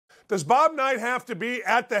Does Bob Knight have to be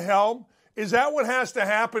at the helm? Is that what has to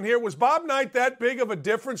happen here? Was Bob Knight that big of a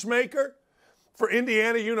difference maker for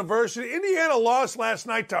Indiana University? Indiana lost last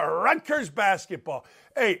night to Rutgers basketball.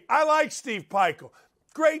 Hey, I like Steve Peichel.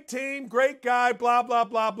 Great team, great guy, blah, blah,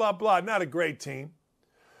 blah, blah, blah. Not a great team.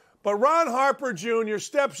 But Ron Harper Jr.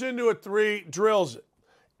 steps into a three, drills it.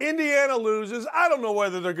 Indiana loses. I don't know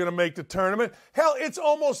whether they're going to make the tournament. Hell, it's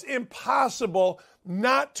almost impossible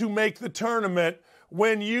not to make the tournament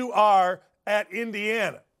when you are at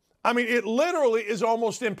Indiana. I mean, it literally is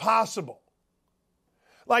almost impossible.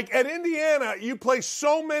 Like at Indiana, you play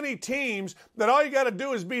so many teams that all you got to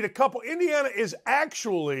do is beat a couple. Indiana is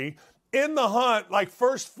actually in the hunt, like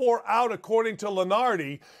first four out according to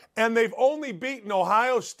Lenardi, and they've only beaten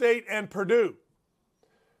Ohio State and Purdue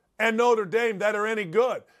and Notre Dame that are any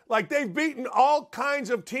good. Like they've beaten all kinds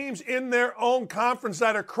of teams in their own conference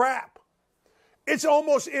that are crap. It's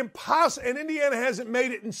almost impossible, and Indiana hasn't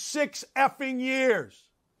made it in 6 effing years.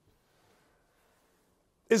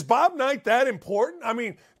 Is Bob Knight that important? I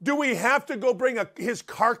mean, do we have to go bring his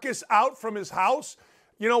carcass out from his house,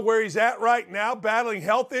 you know, where he's at right now, battling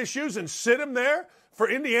health issues, and sit him there for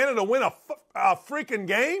Indiana to win a freaking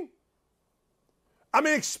game? I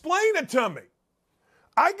mean, explain it to me.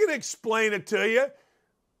 I can explain it to you.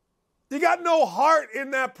 You got no heart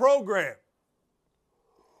in that program.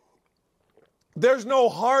 There's no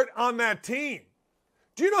heart on that team.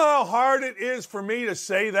 Do you know how hard it is for me to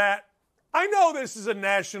say that? I know this is a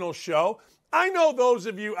national show. I know those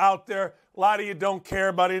of you out there, a lot of you don't care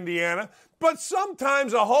about Indiana, but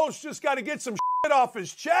sometimes a host just got to get some shit off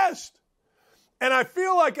his chest. And I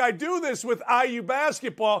feel like I do this with IU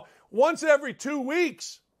basketball once every 2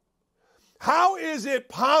 weeks. How is it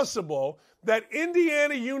possible that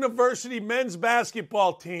Indiana University men's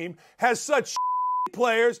basketball team has such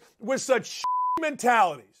players with such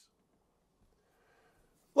mentalities?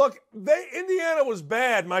 Look, Indiana was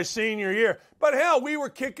bad my senior year, but hell, we were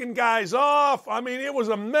kicking guys off. I mean, it was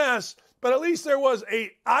a mess, but at least there was a,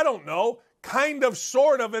 I don't know, kind of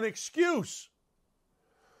sort of an excuse.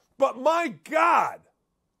 But my God,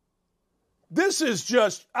 this is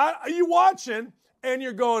just, are you watching and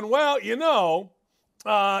you're going, well, you know,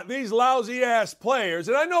 these lousy-ass players,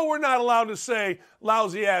 and I know we're not allowed to say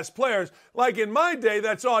lousy-ass players. Like in my day,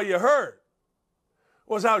 that's all you heard,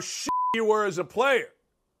 was how shit you were as a player.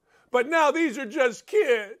 But now these are just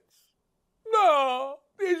kids. No,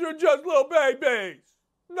 these are just little babies.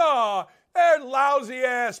 No, they're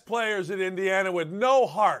lousy-ass players at Indiana with no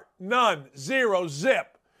heart, none, zero,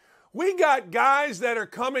 zip. We got guys that are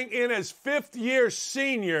coming in as fifth-year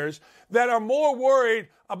seniors that are more worried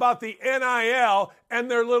about the NIL and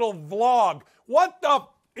their little vlog. What the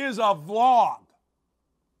is a vlog?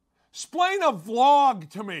 Explain a vlog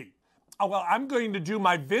to me. Oh, well, I'm going to do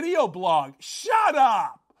my video blog. Shut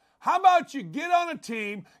up. How about you get on a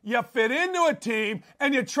team, you fit into a team,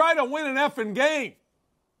 and you try to win an effing game?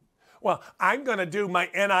 Well, I'm going to do my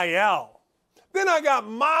NIL. Then I got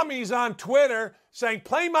mommies on Twitter saying,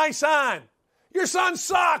 play my son. Your son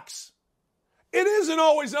sucks. It isn't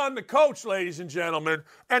always on the coach, ladies and gentlemen.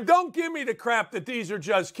 And don't give me the crap that these are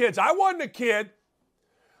just kids. I wasn't a kid.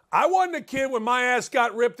 I wasn't a kid when my ass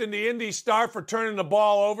got ripped in the Indy Star for turning the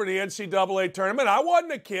ball over to the NCAA tournament. I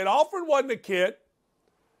wasn't a kid. Alford wasn't a kid.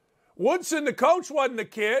 Woodson, the coach, wasn't a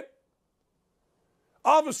kid.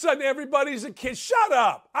 All of a sudden, everybody's a kid. Shut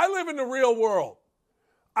up. I live in the real world.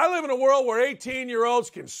 I live in a world where 18-year-olds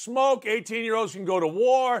can smoke, 18-year-olds can go to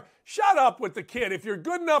war. Shut up with the kid. If you're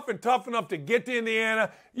good enough and tough enough to get to Indiana,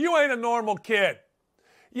 you ain't a normal kid.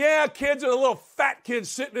 Yeah, kids are the little fat kids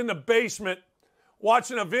sitting in the basement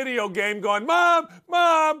watching a video game going, Mom,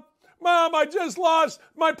 I just lost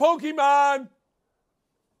my Pokemon.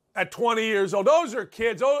 At 20 years old. Those are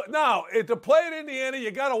kids. Oh, no, to play at Indiana,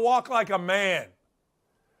 you got to walk like a man.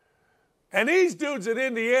 And these dudes at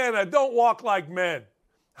Indiana don't walk like men.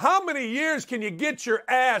 How many years can you get your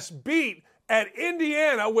ass beat at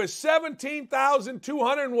Indiana with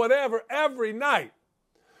 17,200 and whatever every night,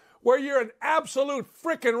 where you're an absolute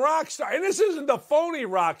freaking rock star? And this isn't the phony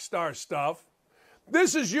rock star stuff.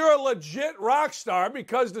 This is you're a legit rock star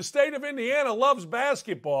because the state of Indiana loves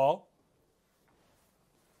basketball.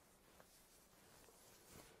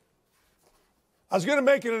 I was going to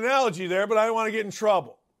make an analogy there, but I don't want to get in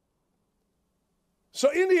trouble.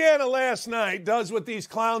 So Indiana last night does what these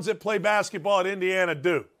clowns that play basketball at Indiana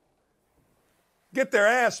do. Get their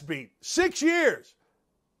ass beat. 6 years.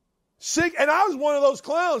 And I was one of those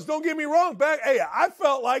clowns. Don't get me wrong. I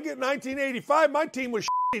felt like it in 1985. My team was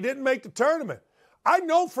shitty, didn't make the tournament. I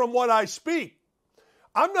know from what I speak.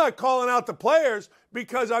 I'm not calling out the players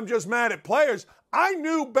because I'm just mad at players. I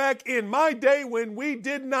knew back in my day when we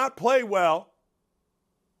did not play well,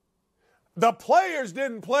 the players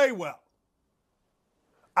didn't play well.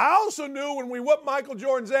 I also knew when we whooped Michael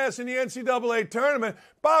Jordan's ass in the NCAA tournament,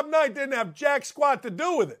 Bob Knight didn't have jack squat to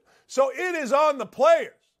do with it. So it is on the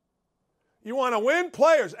players. You want to win?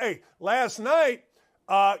 Players. Hey, last night,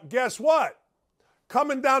 guess what?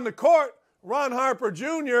 Coming down the court, Ron Harper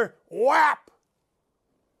Jr., whap.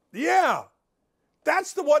 Yeah,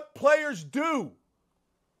 that's what players do.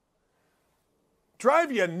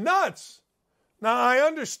 Drive you nuts. Now, I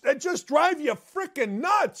understand, just drive you freaking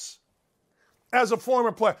nuts as a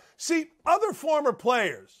former player. See, other former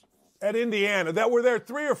players at Indiana that were there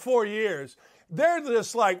 3 or 4 years, they're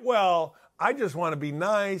just like, well, I just want to be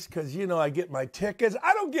nice because, I get my tickets.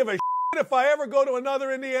 I don't give a shit if I ever go to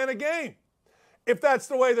another Indiana game, if that's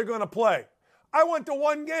the way they're going to play. I went to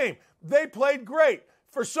one game. They played great.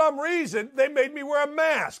 For some reason, they made me wear a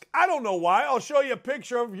mask. I don't know why. I'll show you a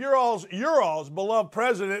picture of your all's beloved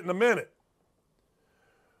president in a minute.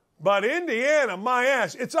 But Indiana, my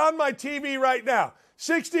ass, it's on my TV right now.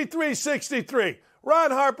 63-63.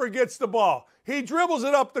 Ron Harper gets the ball. He dribbles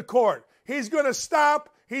it up the court. He's going to stop.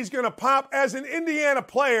 He's going to pop. As an Indiana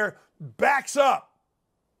player, backs up.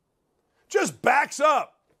 Just backs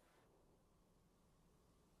up.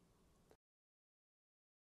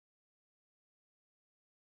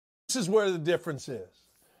 This is where the difference is.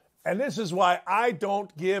 And this is why I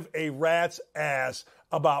don't give a rat's ass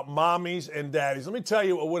about mommies and daddies. Let me tell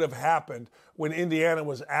you what would have happened when Indiana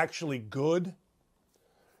was actually good.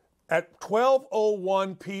 At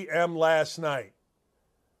 12:01 p.m. last night,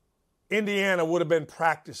 Indiana would have been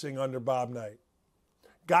practicing under Bob Knight.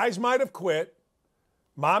 Guys might have quit.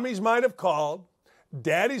 Mommies might have called.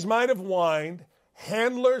 Daddies might have whined.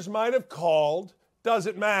 Handlers might have called.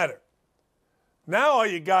 Doesn't matter. Now all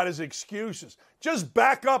you got is excuses. Just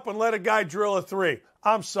back up and let a guy drill a three.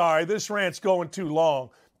 I'm sorry, this rant's going too long,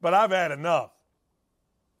 but I've had enough.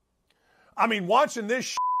 I mean, watching this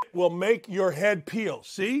shit will make your head peel.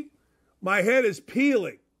 See? My head is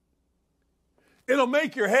peeling. It'll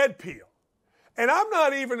make your head peel. And I'm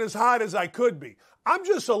not even as hot as I could be. I'm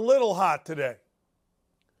just a little hot today.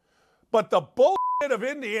 But the bullshit of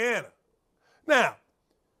Indiana, now,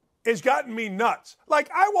 has gotten me nuts. Like,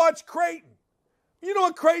 I watched Creighton. You know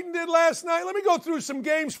what Creighton did last night? Let me go through some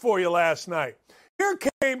games for you last night. Here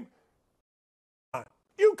came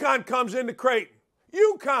UConn comes into Creighton.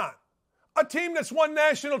 UConn, a team that's won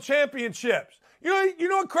national championships. You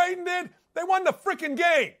know what Creighton did? They won the freaking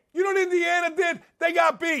game. You know what Indiana did? They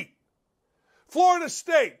got beat. Florida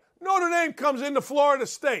State. Notre Dame comes into Florida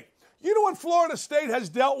State. You know what Florida State has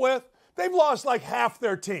dealt with? They've lost like half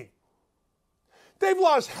their team. They've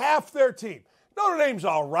lost half their team. Notre Dame's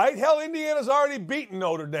all right. Hell, Indiana's already beaten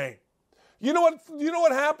Notre Dame. You know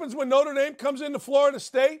what happens when Notre Dame comes into Florida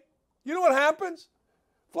State? You know what happens?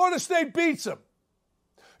 Florida State beats them.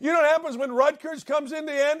 You know what happens when Rutgers comes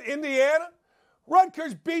into Indiana?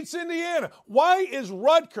 Rutgers beats Indiana. Why is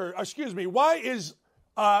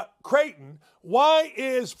Creighton? Why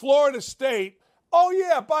is Florida State? Oh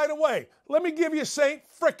yeah, by the way, let me give you St.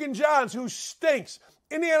 Frickin' John's, who stinks.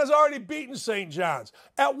 Indiana's already beaten St. John's.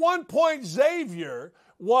 At one point, Xavier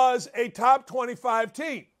was a top 25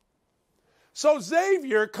 team. So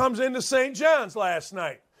Xavier comes into St. John's last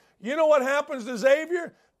night. You know what happens to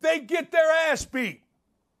Xavier? They get their ass beat.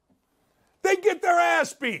 They get their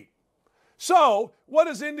ass beat. So what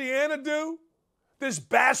does Indiana do? This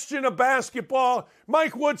bastion of basketball.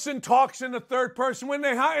 Mike Woodson talks in the third person when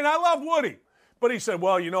they hire, and I love Woody. But he said,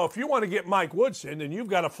 well, if you want to get Mike Woodson, then you've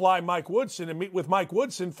got to fly Mike Woodson and meet with Mike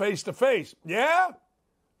Woodson face to face. Yeah?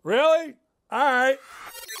 Really? All right.